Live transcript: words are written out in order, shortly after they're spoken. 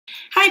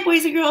Hi,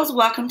 boys and girls.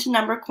 Welcome to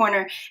Number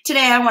Corner.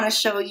 Today, I want to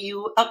show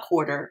you a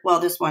quarter.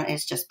 Well, this one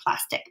is just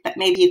plastic, but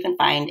maybe you can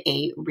find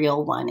a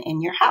real one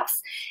in your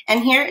house.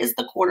 And here is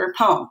the quarter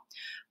poem.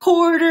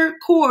 Quarter,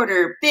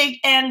 quarter, big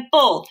and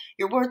full.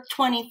 You're worth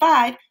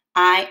 25,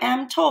 I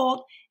am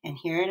told. And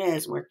here it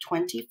is, worth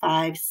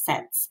 25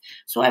 cents.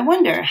 So I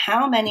wonder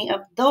how many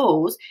of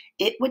those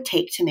it would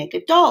take to make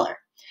 $1.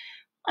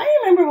 I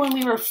remember when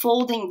we were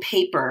folding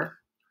paper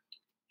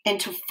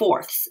into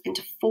fourths,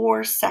 into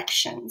 4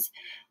 sections.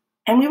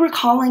 And we were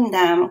calling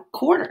them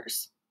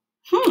quarters.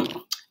 I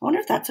wonder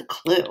if that's a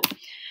clue.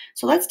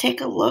 So let's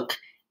take a look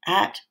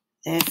at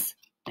this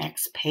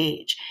next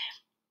page.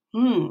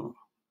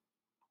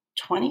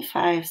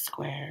 25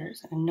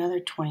 squares, another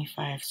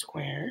 25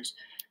 squares,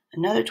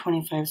 another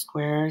 25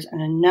 squares,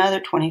 and another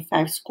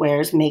 25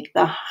 squares make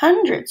the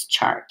hundreds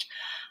chart.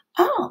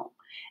 Oh,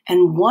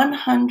 and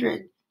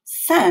 100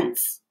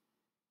 cents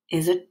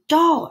is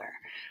 $1.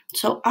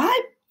 So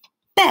I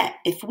bet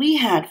if we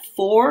had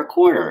 4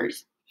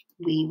 quarters,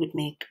 we would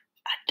make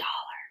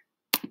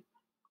 $1.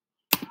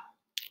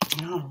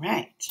 All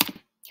right.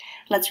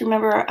 Let's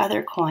remember our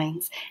other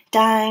coins.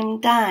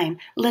 Dime, dime,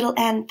 little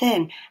and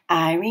thin.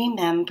 I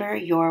remember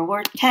you're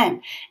worth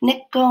 10.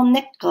 Nickel,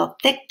 nickel,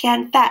 thick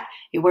and fat.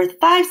 You're worth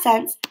 5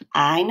 cents.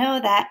 I know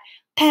that.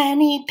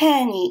 Penny,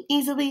 penny,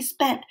 easily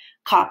spent.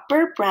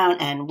 Copper brown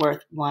and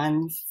worth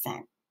 1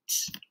 cent.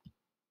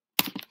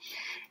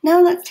 Now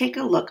let's take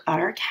a look at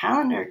our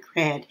calendar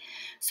grid.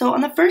 So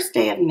on the first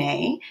day of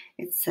May,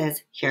 it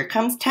says, here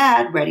comes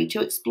Tad, ready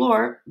to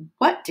explore.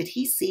 What did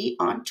he see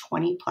on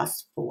 20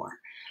 plus 4?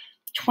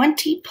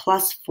 20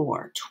 plus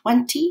 4.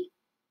 20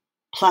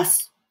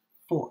 plus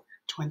 4.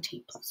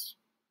 20 plus.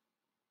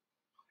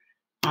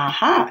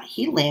 Aha,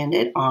 he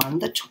landed on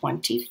the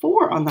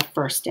 24 on the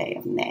first day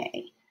of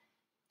May.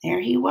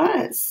 There he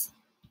was.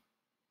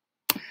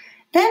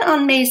 Then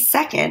on May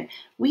 2nd,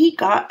 we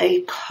got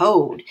a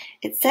code.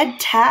 It said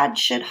Tad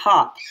should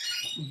hop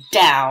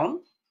down,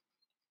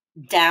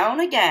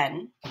 down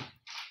again,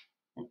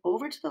 and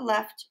over to the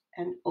left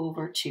and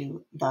over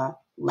to the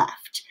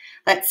left.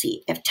 Let's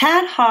see. If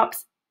Tad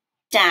hops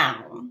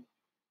down,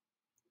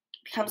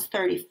 it becomes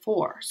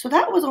 34. So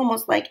that was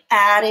almost like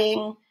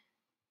adding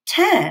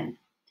 10.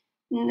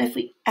 And if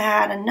we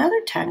add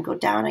another 10, go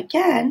down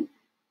again,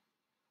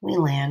 we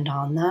land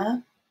on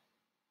the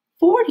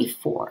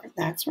 44.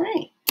 That's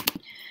right.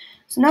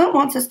 So now it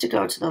wants us to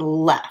go to the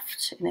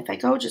left. And if I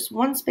go just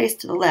one space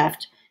to the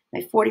left,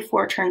 my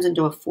 44 turns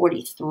into a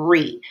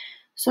 43.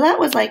 So that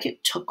was like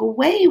it took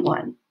away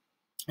one.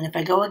 And if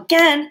I go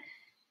again,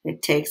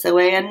 it takes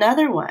away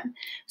another one.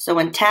 So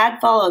when Tad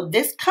followed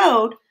this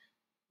code,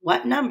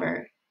 what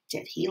number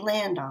did he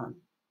land on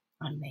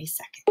May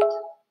 2nd?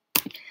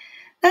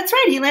 That's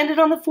right, he landed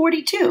on the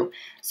 42.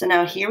 So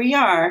now here we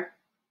are,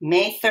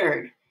 May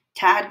 3rd.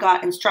 Tad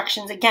got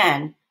instructions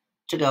again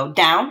to go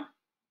down,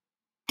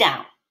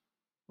 down.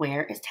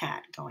 Where is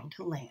Tad going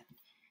to land?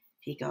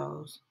 He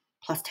goes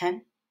plus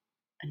 10,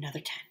 another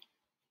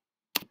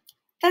 10.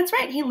 That's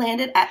right, he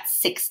landed at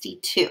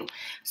 62.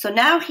 So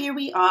now here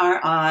we are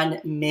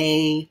on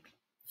May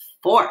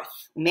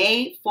 4th.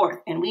 May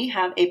 4th, and we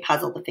have a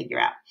puzzle to figure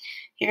out.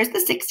 Here's the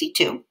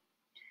 62,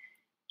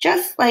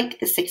 just like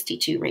the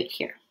 62 right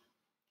here.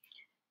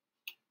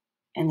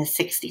 And the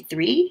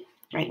 63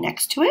 right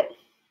next to it.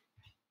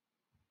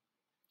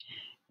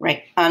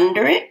 Right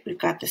under it, we've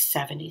got the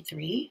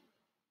 73.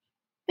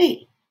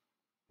 Wait,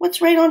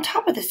 what's right on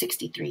top of the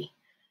 63?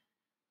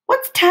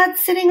 What's Tad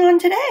sitting on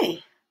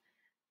today?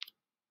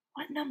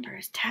 What number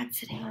is Tad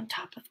sitting on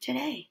top of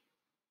today?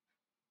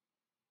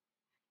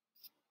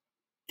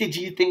 Did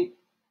you think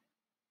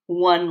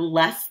 1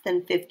 less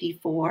than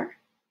 54?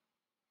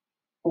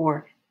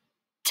 Or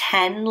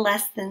 10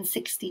 less than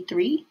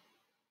 63?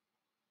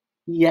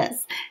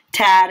 Yes,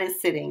 Tad is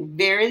sitting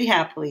very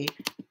happily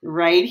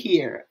right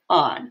here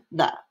on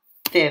the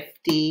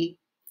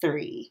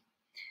 53.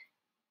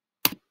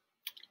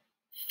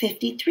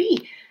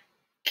 53.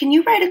 Can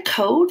you write a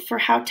code for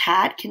how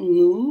Tad can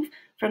move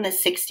from the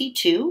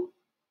 62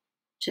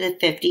 to the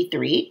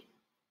 53?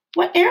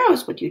 What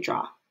arrows would you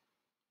draw?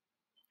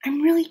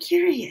 I'm really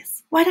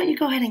curious. Why don't you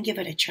go ahead and give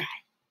it a try?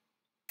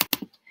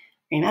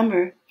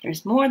 Remember,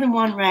 there's more than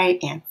one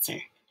right answer.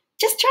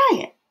 Just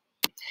try it.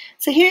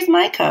 So here's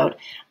my code.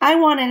 I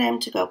wanted him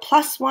to go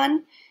plus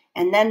 1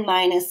 and then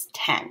minus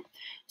 10.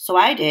 So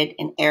I did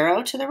an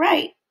arrow to the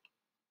right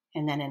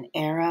and then an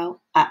arrow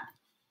up.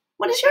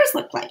 What does yours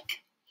look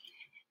like?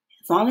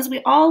 As long as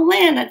we all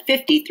land at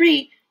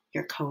 53,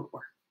 your code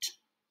worked.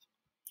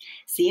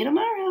 See you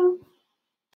tomorrow.